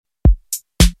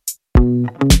Hey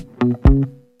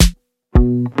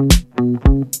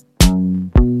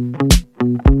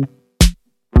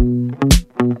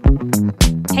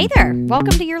there,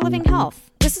 welcome to Your Living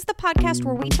Health. This is the podcast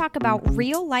where we talk about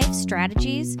real life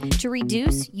strategies to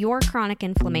reduce your chronic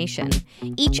inflammation.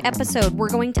 Each episode, we're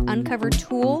going to uncover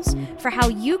tools for how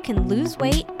you can lose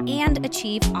weight and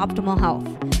achieve optimal health.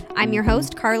 I'm your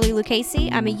host, Carly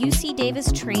Lucchese. I'm a UC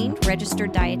Davis trained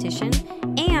registered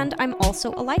dietitian, and I'm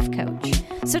also a life coach.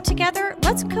 So together,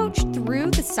 let's coach through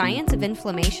the science of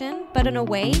inflammation, but in a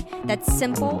way that's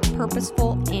simple,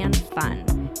 purposeful, and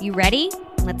fun. You ready?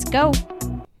 Let's go.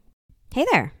 Hey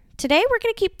there. Today we're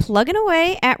going to keep plugging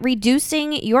away at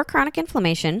reducing your chronic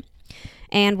inflammation,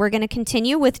 and we're going to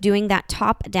continue with doing that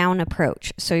top-down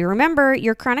approach. So you remember,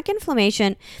 your chronic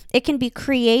inflammation, it can be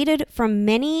created from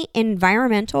many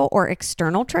environmental or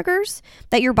external triggers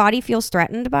that your body feels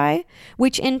threatened by,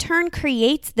 which in turn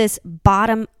creates this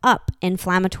bottom-up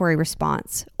inflammatory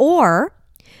response. Or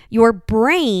your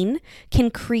brain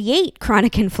can create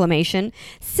chronic inflammation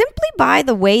simply by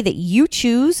the way that you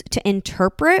choose to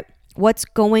interpret what's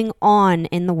going on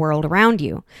in the world around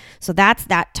you. So that's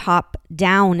that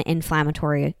top-down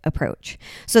inflammatory approach.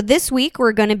 So this week,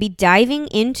 we're going to be diving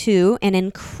into an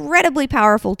incredibly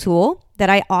powerful tool that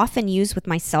I often use with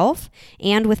myself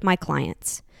and with my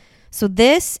clients. So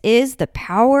this is the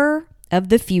power of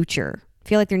the future. I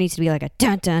feel like there needs to be like a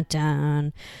dun dun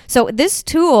dun. So this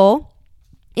tool,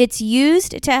 it's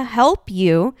used to help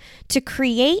you to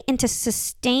create and to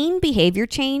sustain behavior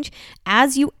change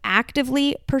as you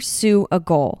actively pursue a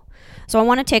goal. So I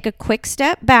want to take a quick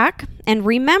step back and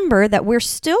remember that we're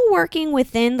still working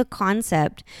within the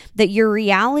concept that your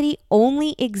reality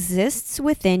only exists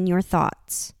within your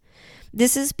thoughts.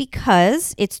 This is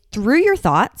because it's through your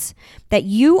thoughts that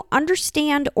you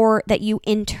understand or that you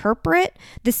interpret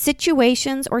the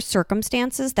situations or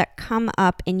circumstances that come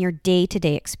up in your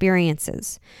day-to-day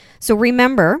experiences. So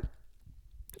remember,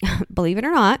 believe it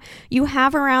or not, you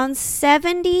have around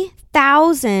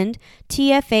 70,000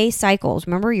 TFA cycles.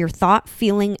 Remember your thought,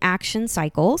 feeling, action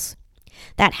cycles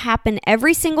that happen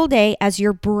every single day as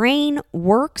your brain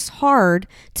works hard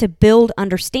to build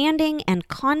understanding and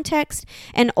context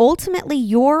and ultimately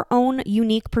your own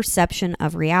unique perception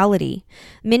of reality.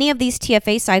 Many of these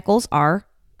TFA cycles are,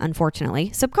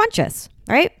 unfortunately, subconscious,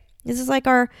 right? This is like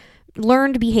our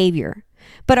learned behavior.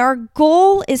 But our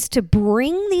goal is to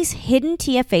bring these hidden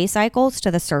TFA cycles to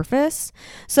the surface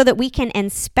so that we can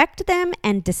inspect them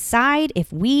and decide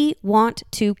if we want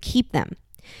to keep them.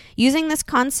 Using this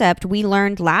concept, we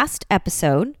learned last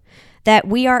episode that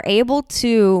we are able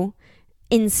to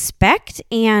inspect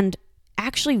and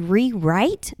actually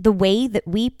rewrite the way that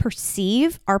we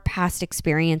perceive our past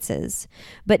experiences.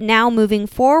 But now moving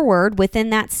forward within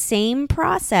that same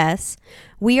process,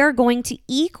 we are going to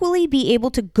equally be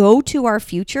able to go to our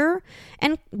future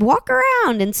and walk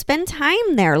around and spend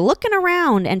time there, looking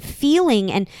around and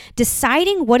feeling and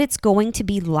deciding what it's going to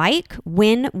be like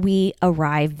when we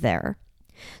arrive there.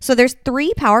 So there's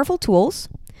 3 powerful tools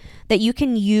that you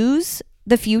can use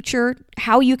the future,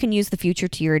 how you can use the future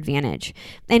to your advantage.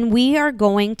 And we are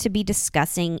going to be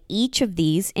discussing each of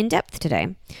these in depth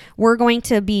today. We're going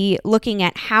to be looking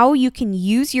at how you can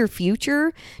use your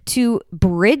future to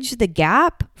bridge the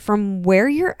gap from where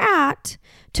you're at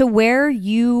to where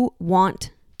you want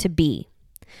to be.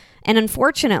 And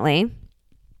unfortunately,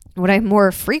 what I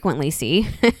more frequently see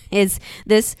is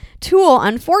this tool,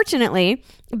 unfortunately,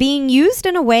 being used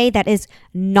in a way that is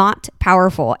not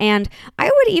powerful. And I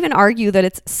would even argue that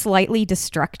it's slightly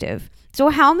destructive. So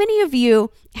how many of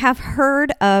you have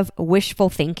heard of wishful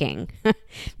thinking?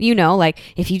 You know, like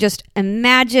if you just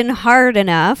imagine hard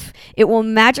enough, it will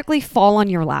magically fall on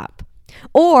your lap.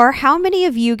 Or how many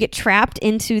of you get trapped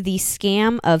into the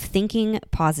scam of thinking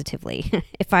positively?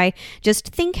 If I just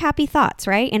think happy thoughts,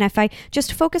 right? And if I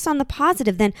just focus on the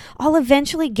positive, then I'll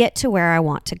eventually get to where I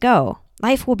want to go.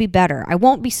 Life will be better. I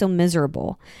won't be so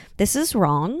miserable. This is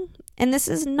wrong. And this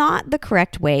is not the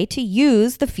correct way to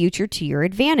use the future to your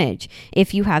advantage.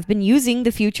 If you have been using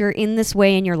the future in this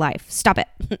way in your life, stop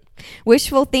it.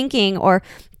 Wishful thinking or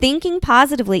thinking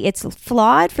positively, it's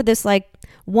flawed for this like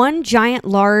one giant,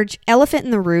 large elephant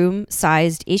in the room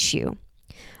sized issue.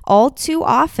 All too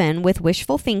often with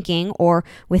wishful thinking or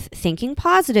with thinking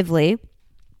positively,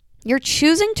 you're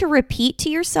choosing to repeat to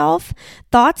yourself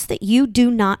thoughts that you do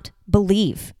not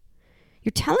believe.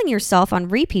 You're telling yourself on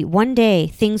repeat, one day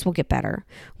things will get better.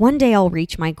 One day I'll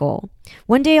reach my goal.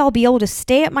 One day I'll be able to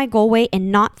stay at my goal weight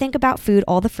and not think about food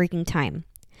all the freaking time.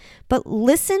 But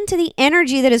listen to the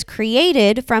energy that is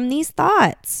created from these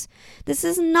thoughts. This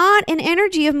is not an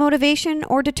energy of motivation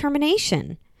or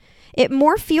determination. It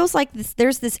more feels like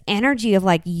there's this energy of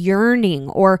like yearning,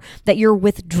 or that you're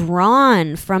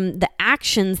withdrawn from the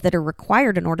actions that are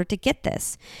required in order to get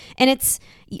this. And it's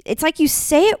like you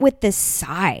say it with this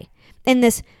sigh and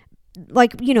this,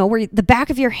 like, where the back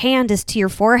of your hand is to your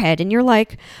forehead and you're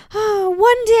like, oh,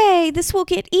 one day this will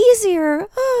get easier,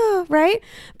 right?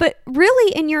 But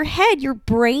really in your head, your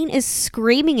brain is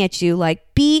screaming at you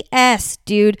like, BS,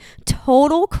 dude,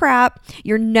 total crap.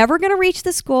 You're never going to reach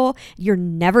this goal. You're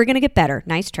never going to get better.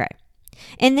 Nice try.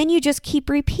 And then you just keep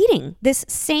repeating this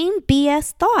same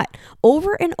BS thought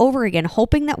over and over again,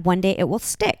 hoping that one day it will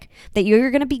stick, that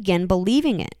you're going to begin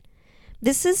believing it.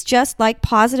 This is just like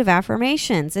positive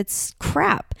affirmations. It's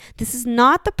crap. This is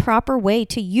not the proper way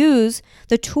to use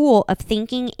the tool of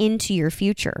thinking into your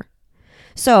future.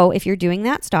 So if you're doing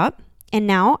that, stop. And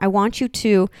now I want you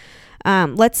to,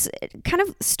 let's kind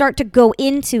of start to go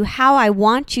into how I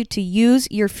want you to use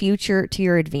your future to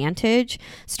your advantage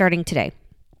starting today.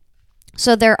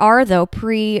 So there are, though,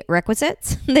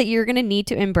 prerequisites that you're going to need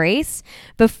to embrace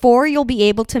before you'll be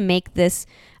able to make this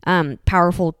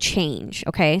powerful change,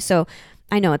 okay? So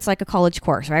I know it's like a college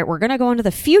course, right? We're going to go into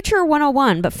the Future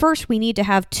 101, but first we need to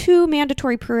have 2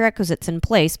 mandatory prerequisites in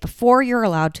place before you're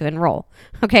allowed to enroll,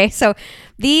 okay? So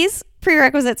these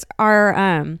prerequisites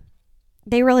are,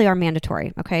 they really are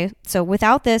mandatory, okay? So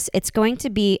without this, it's going to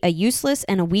be a useless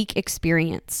and a weak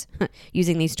experience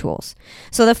using these tools.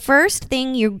 So the first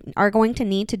thing you are going to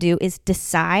need to do is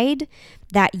decide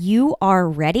that you are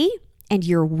ready and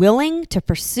you're willing to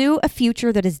pursue a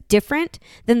future that is different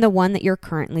than the one that you're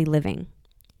currently living.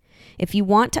 If you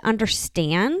want to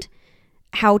understand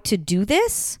how to do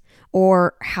this,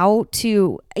 or how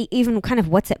to even kind of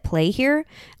what's at play here,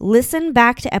 listen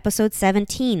back to episode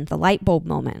 17, the light bulb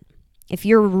moment. If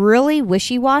you're really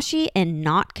wishy-washy and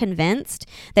not convinced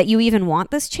that you even want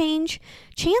this change,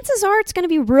 chances are it's going to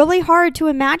be really hard to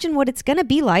imagine what it's going to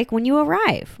be like when you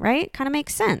arrive, right? Kind of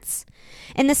makes sense.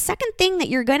 And the second thing that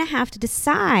you're going to have to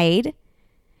decide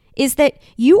is that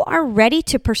you are ready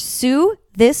to pursue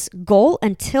this goal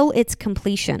until its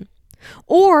completion,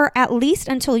 or at least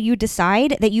until you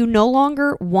decide that you no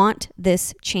longer want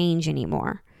this change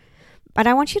anymore. But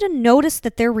I want you to notice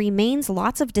that there remains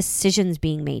lots of decisions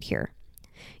being made here.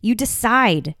 You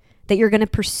decide that you're going to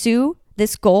pursue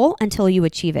this goal until you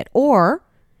achieve it, or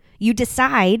you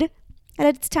decide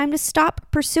that it's time to stop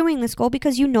pursuing this goal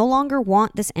because you no longer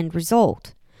want this end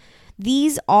result.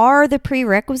 These are the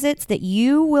prerequisites that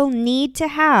you will need to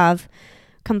have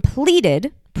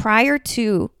completed prior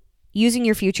to using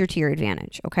your future to your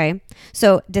advantage, okay?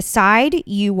 So decide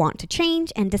you want to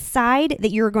change and decide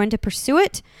that you're going to pursue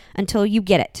it until you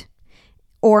get it,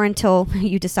 or until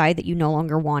you decide that you no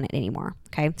longer want it anymore,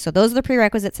 okay? So those are the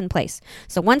prerequisites in place.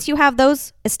 So once you have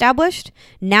those established,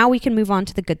 now we can move on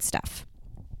to the good stuff.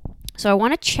 So I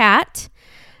want to chat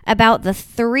about the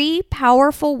 3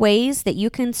 powerful ways that you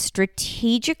can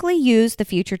strategically use the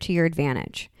future to your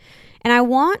advantage. And I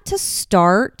want to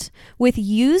start with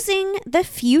using the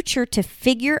future to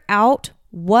figure out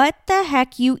what the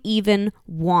heck you even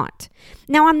want.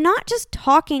 Now, I'm not just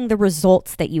talking the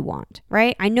results that you want,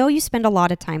 right? I know you spend a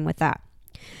lot of time with that.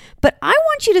 But I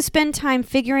want you to spend time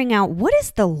figuring out, what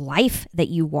is the life that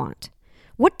you want?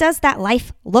 What does that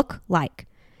life look like?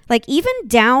 Like, even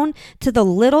down to the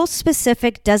little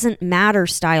specific doesn't matter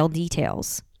style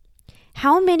details.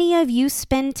 How many of you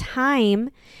spend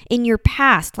time in your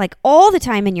past, like all the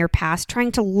time in your past,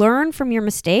 trying to learn from your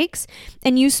mistakes,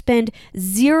 and you spend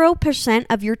 0%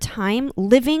 of your time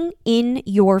living in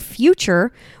your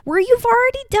future where you've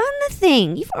already done the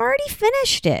thing, you've already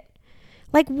finished it?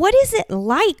 Like, what is it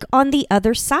like on the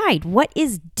other side? What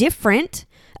is different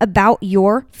about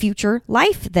your future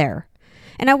life there?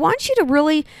 And I want you to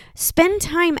really spend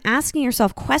time asking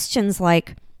yourself questions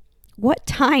like, what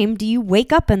time do you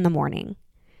wake up in the morning?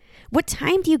 What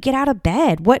time do you get out of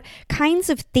bed? What kinds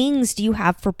of things do you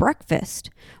have for breakfast?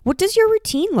 What does your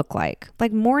routine look like?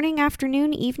 Like morning,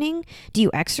 afternoon, evening? Do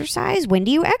you exercise? When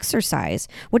do you exercise?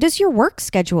 What does your work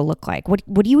schedule look like? What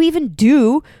do you even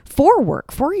do for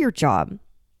work, for your job?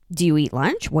 Do you eat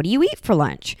lunch? What do you eat for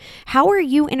lunch? How are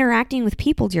you interacting with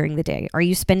people during the day? Are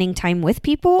you spending time with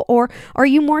people, or are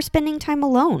you more spending time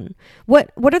alone?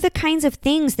 What are the kinds of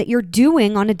things that you're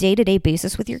doing on a day-to-day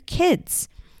basis with your kids?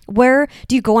 Where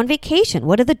do you go on vacation?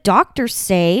 What do the doctors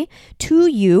say to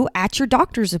you at your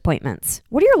doctor's appointments?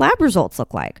 What do your lab results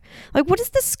look like? Like, what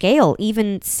does the scale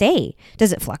even say?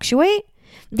 Does it fluctuate?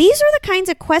 These are the kinds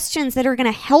of questions that are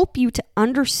going to help you to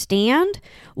understand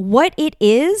what it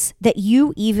is that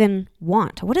you even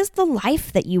want. What is the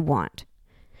life that you want?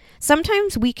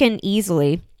 Sometimes we can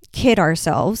easily kid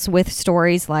ourselves with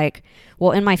stories like,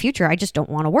 well, in my future, I just don't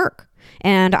want to work.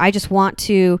 and I just want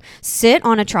to sit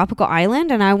on a tropical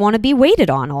island and I want to be waited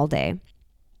on all day.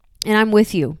 And I'm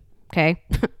with you, okay?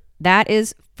 That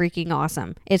is freaking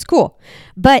awesome. It's cool.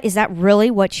 But is that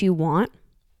really what you want?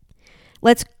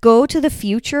 Let's go to the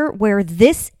future where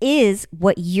this is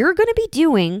what you're going to be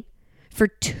doing for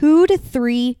 2 to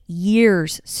 3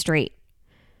 years straight.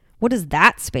 What does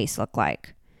that space look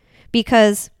like?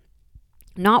 Because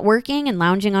not working and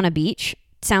lounging on a beach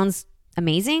sounds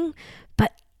amazing,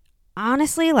 but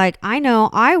honestly, like, I know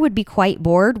I would be quite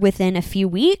bored within a few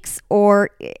weeks,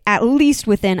 or at least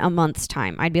within a month's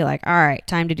time. I'd be like, all right,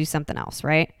 time to do something else,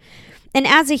 right? And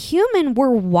as a human, we're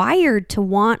wired to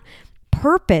want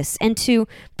purpose and to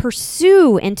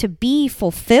pursue and to be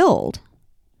fulfilled.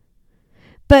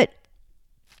 But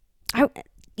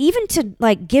even to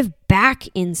like give back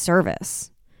in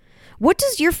service. What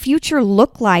does your future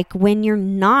look like when you're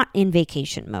not in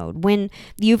vacation mode, when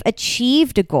you've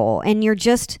achieved a goal and you're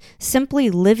just simply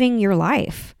living your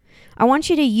life? I want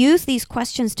you to use these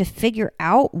questions to figure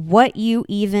out what you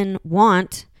even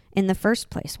want in the first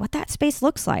place, what that space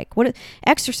looks like, what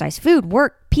exercise, food,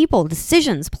 work, people,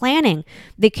 decisions, planning,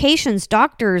 vacations,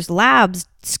 doctors, labs,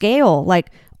 scale,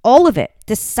 like all of it.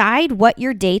 Decide what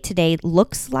your day-to-day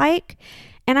looks like.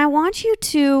 And I want you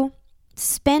to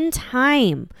spend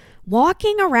time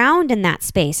walking around in that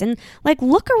space and like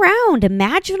look around,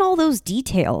 imagine all those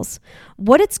details,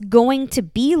 what it's going to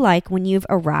be like when you've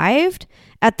arrived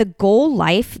at the goal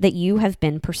life that you have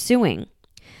been pursuing.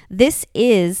 This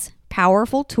is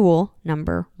powerful tool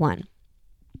number 1.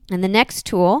 And the next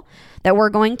tool that we're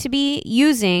going to be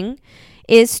using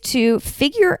is to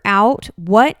figure out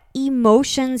what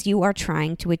emotions you are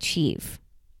trying to achieve.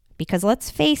 Because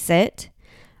let's face it,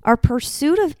 our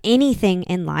pursuit of anything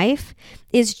in life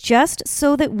is just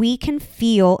so that we can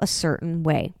feel a certain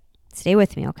way. Stay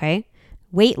with me, okay?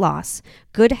 Weight loss,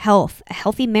 good health, a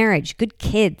healthy marriage, good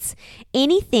kids.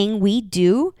 Anything we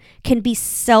do can be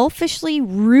selfishly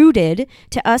rooted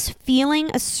to us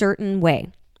feeling a certain way.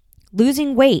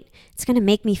 Losing weight, it's going to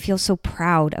make me feel so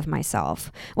proud of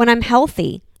myself. When I'm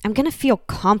healthy, I'm going to feel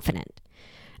confident.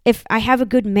 If I have a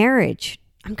good marriage,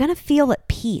 I'm going to feel at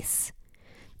peace.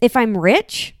 If I'm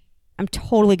rich, I'm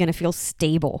totally going to feel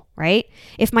stable, right?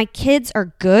 If my kids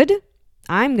are good,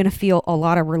 I'm going to feel a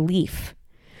lot of relief.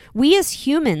 We as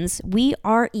humans, we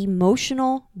are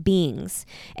emotional beings,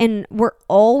 and we're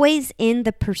always in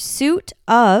the pursuit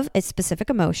of a specific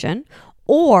emotion,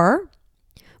 or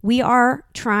we are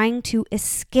trying to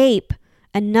escape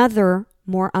another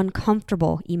more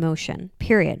uncomfortable emotion,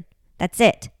 period. That's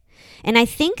it. And I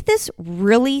think this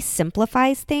really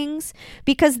simplifies things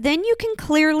because then you can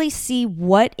clearly see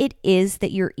what it is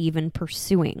that you're even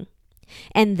pursuing.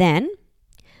 And then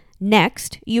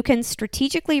next, you can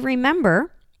strategically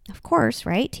remember, of course,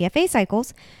 right? TFA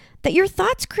cycles, that your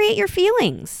thoughts create your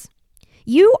feelings.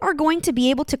 You are going to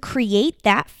be able to create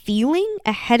that feeling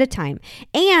ahead of time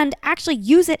and actually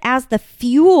use it as the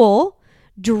fuel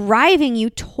driving you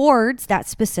towards that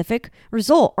specific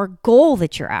result or goal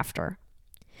that you're after.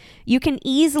 You can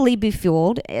easily be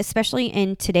fueled, especially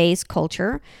in today's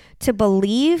culture, to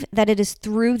believe that it is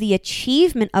through the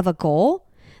achievement of a goal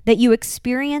that you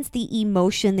experience the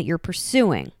emotion that you're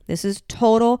pursuing. This is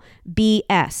total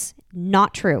BS.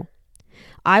 Not true.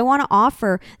 I want to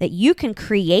offer that you can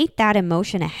create that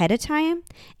emotion ahead of time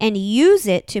and use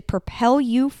it to propel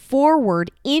you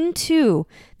forward into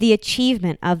the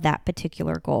achievement of that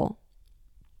particular goal.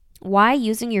 Why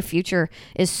using your future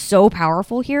is so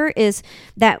powerful here is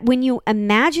that when you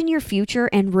imagine your future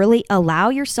and really allow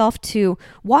yourself to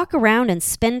walk around and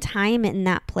spend time in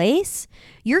that place,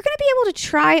 you're going to be able to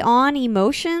try on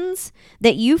emotions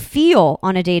that you feel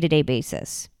on a day-to-day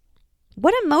basis.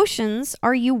 What emotions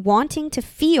are you wanting to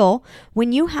feel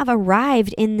when you have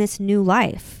arrived in this new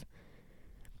life?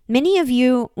 Many of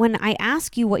you, when I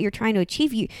ask you what you're trying to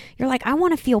achieve, you're like, I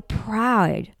want to feel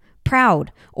proud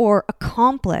or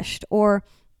accomplished or,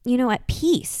 at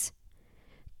peace.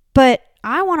 But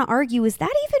I want to argue, is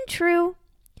that even true?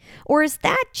 Or is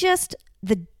that just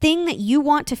the thing that you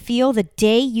want to feel the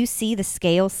day you see the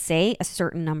scales say a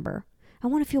certain number? I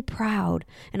want to feel proud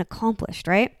and accomplished,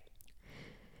 right?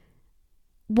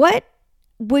 What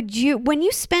would you, when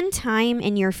you spend time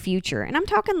in your future, and I'm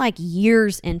talking like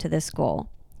years into this goal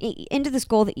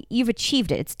that you've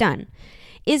achieved it, it's done.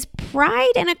 Is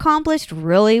pride and accomplished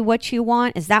really what you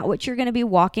want? Is that what you're going to be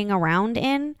walking around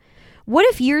in? What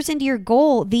if years into your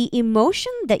goal, the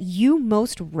emotion that you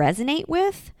most resonate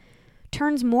with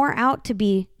turns more out to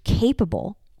be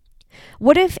capable?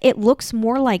 What if it looks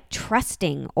more like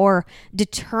trusting or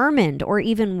determined or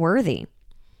even worthy?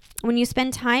 When you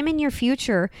spend time in your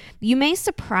future, you may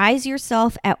surprise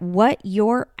yourself at what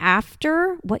you're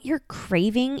after, what you're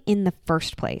craving in the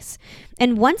first place.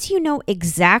 And once you know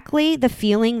exactly the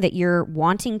feeling that you're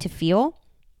wanting to feel,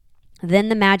 then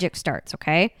the magic starts,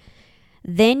 okay?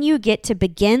 Then you get to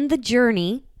begin the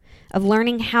journey of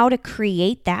learning how to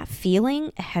create that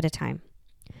feeling ahead of time.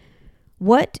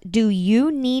 What do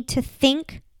you need to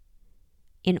think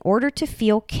in order to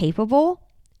feel capable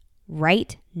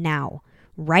right now?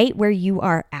 Right where you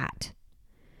are at?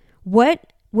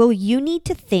 What will you need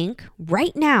to think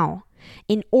right now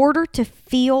in order to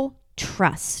feel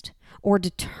trust or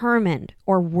determined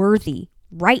or worthy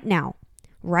right now,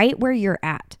 right where you're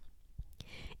at?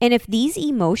 And if these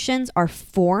emotions are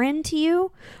foreign to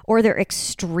you or they're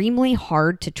extremely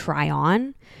hard to try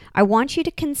on, I want you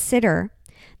to consider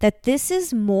that this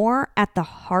is more at the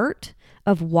heart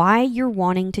of why you're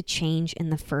wanting to change in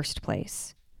the first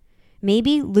place.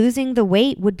 Maybe losing the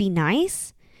weight would be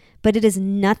nice, but it is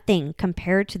nothing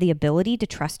compared to the ability to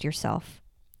trust yourself.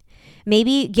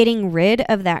 Maybe getting rid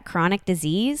of that chronic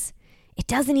disease, it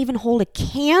doesn't even hold a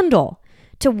candle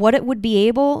to what it would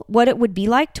be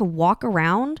like to walk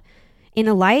around in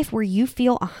a life where you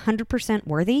feel 100%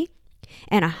 worthy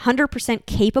and 100%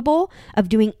 capable of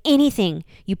doing anything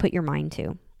you put your mind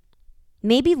to.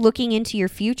 Maybe looking into your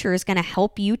future is going to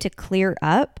help you to clear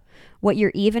up what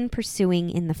you're even pursuing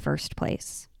in the first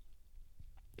place.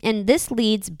 And this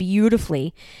leads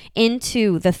beautifully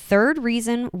into the third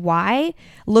reason why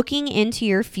looking into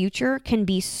your future can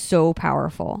be so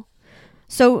powerful.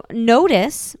 So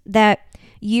notice that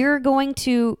you're going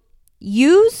to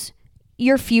use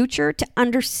your future to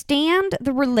understand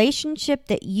the relationship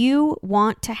that you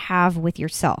want to have with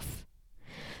yourself.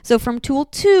 So from tool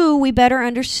 2, we better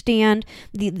understand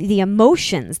the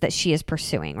emotions that she is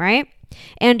pursuing, right?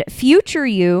 And future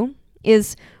you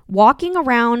is walking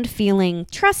around feeling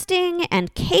trusting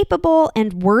and capable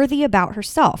and worthy about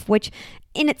herself, which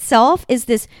in itself is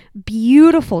this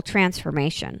beautiful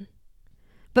transformation.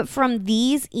 But from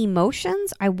these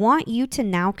emotions, I want you to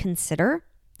now consider,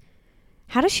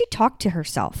 how does she talk to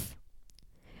herself?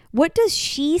 What does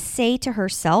she say to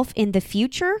herself in the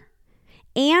future?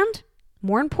 And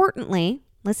more importantly,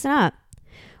 listen up,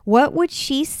 what would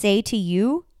she say to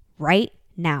you right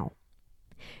now?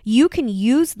 You can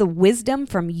use the wisdom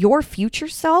from your future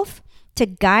self to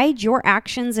guide your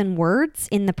actions and words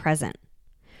in the present.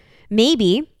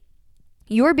 Maybe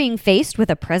you're being faced with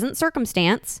a present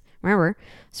circumstance. Remember,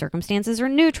 circumstances are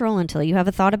neutral until you have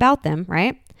a thought about them,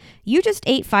 right? You just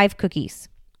ate 5 cookies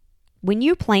when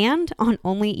you planned on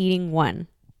only eating 1.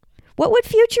 What would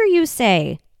future you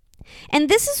say? And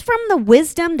this is from the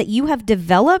wisdom that you have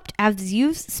developed as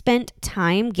you've spent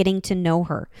time getting to know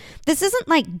her. This isn't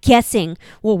like guessing,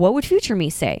 well, what would future me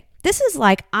say? This is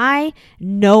like, I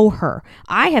know her.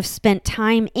 I have spent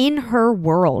time in her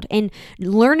world and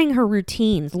learning her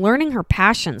routines, learning her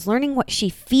passions, learning what she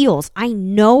feels. I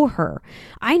know her.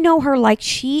 I know her like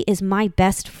she is my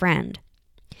best friend.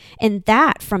 And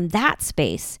from that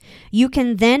space, you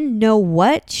can then know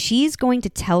what she's going to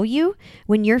tell you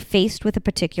when you're faced with a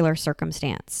particular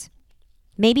circumstance.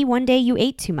 Maybe one day you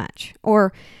ate too much,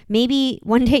 or maybe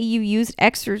one day you used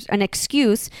an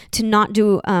excuse to not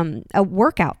do a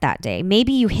workout that day.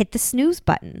 Maybe you hit the snooze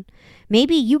button.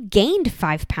 Maybe you gained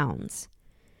 5 pounds.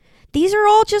 These are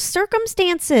all just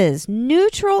circumstances,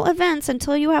 neutral events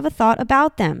until you have a thought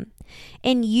about them.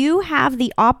 And you have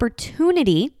the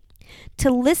opportunity to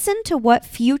listen to what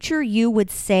future you would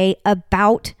say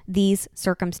about these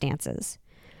circumstances.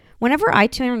 Whenever I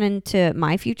turn into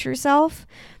my future self,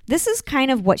 this is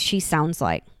kind of what she sounds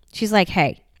like. She's like,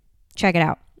 hey, check it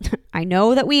out. I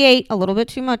know that we ate a little bit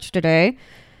too much today,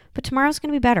 but tomorrow's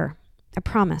going to be better. I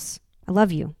promise. I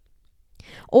love you.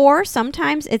 Or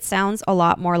sometimes it sounds a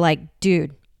lot more like,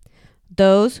 dude,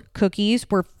 those cookies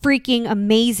were freaking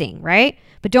amazing, right?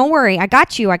 But don't worry, I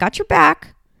got you. I got your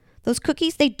back. Those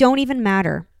cookies, they don't even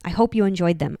matter. I hope you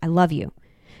enjoyed them. I love you.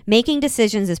 Making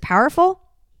decisions is powerful.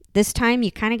 This time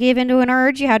you kind of gave into an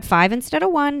urge. You had 5 instead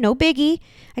of 1. No biggie.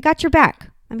 I got your back.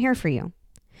 I'm here for you.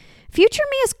 Future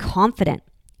me is confident.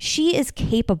 She is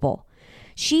capable.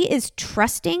 She is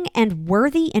trusting and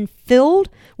worthy and filled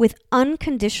with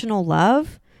unconditional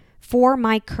love for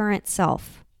my current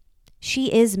self.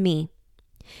 She is me.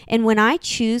 And when I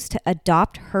choose to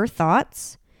adopt her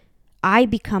thoughts, I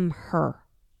become her.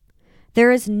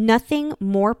 There is nothing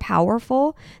more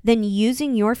powerful than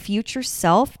using your future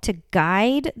self to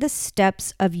guide the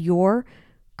steps of your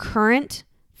current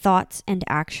thoughts and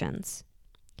actions.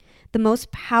 The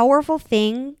most powerful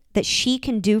thing that she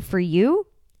can do for you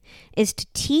is to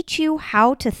teach you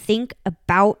how to think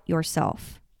about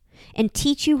yourself and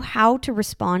teach you how to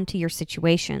respond to your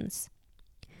situations.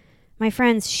 My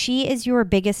friends, she is your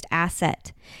biggest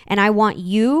asset, and I want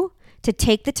you to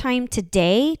take the time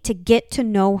today to get to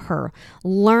know her.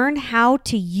 Learn how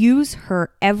to use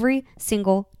her every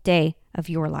single day of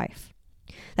your life.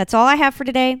 That's all I have for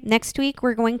today. Next week,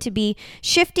 we're going to be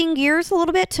shifting gears a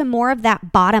little bit to more of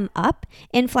that bottom-up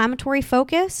inflammatory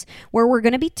focus, where we're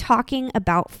going to be talking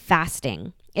about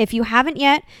fasting. If you haven't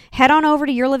yet, head on over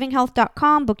to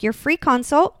yourlivinghealth.com, book your free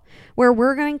consult, where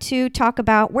we're going to talk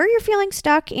about where you're feeling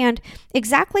stuck and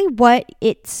exactly what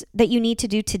it's that you need to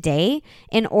do today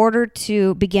in order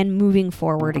to begin moving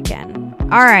forward again.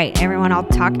 All right, everyone, I'll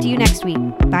talk to you next week.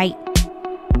 Bye.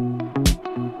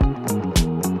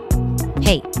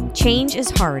 Hey, change is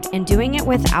hard, and doing it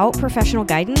without professional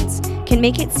guidance can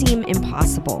make it seem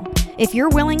impossible. If you're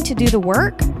willing to do the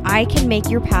work, I can make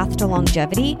your path to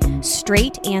longevity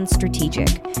straight and strategic.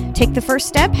 Take the first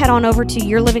step, head on over to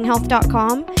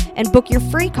yourlivinghealth.com and book your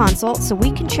free consult so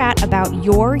we can chat about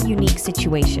your unique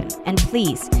situation. And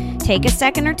please, take a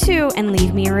second or two and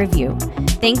leave me a review.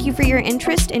 Thank you for your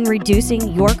interest in reducing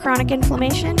your chronic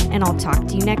inflammation, and I'll talk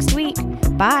to you next week.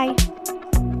 Bye.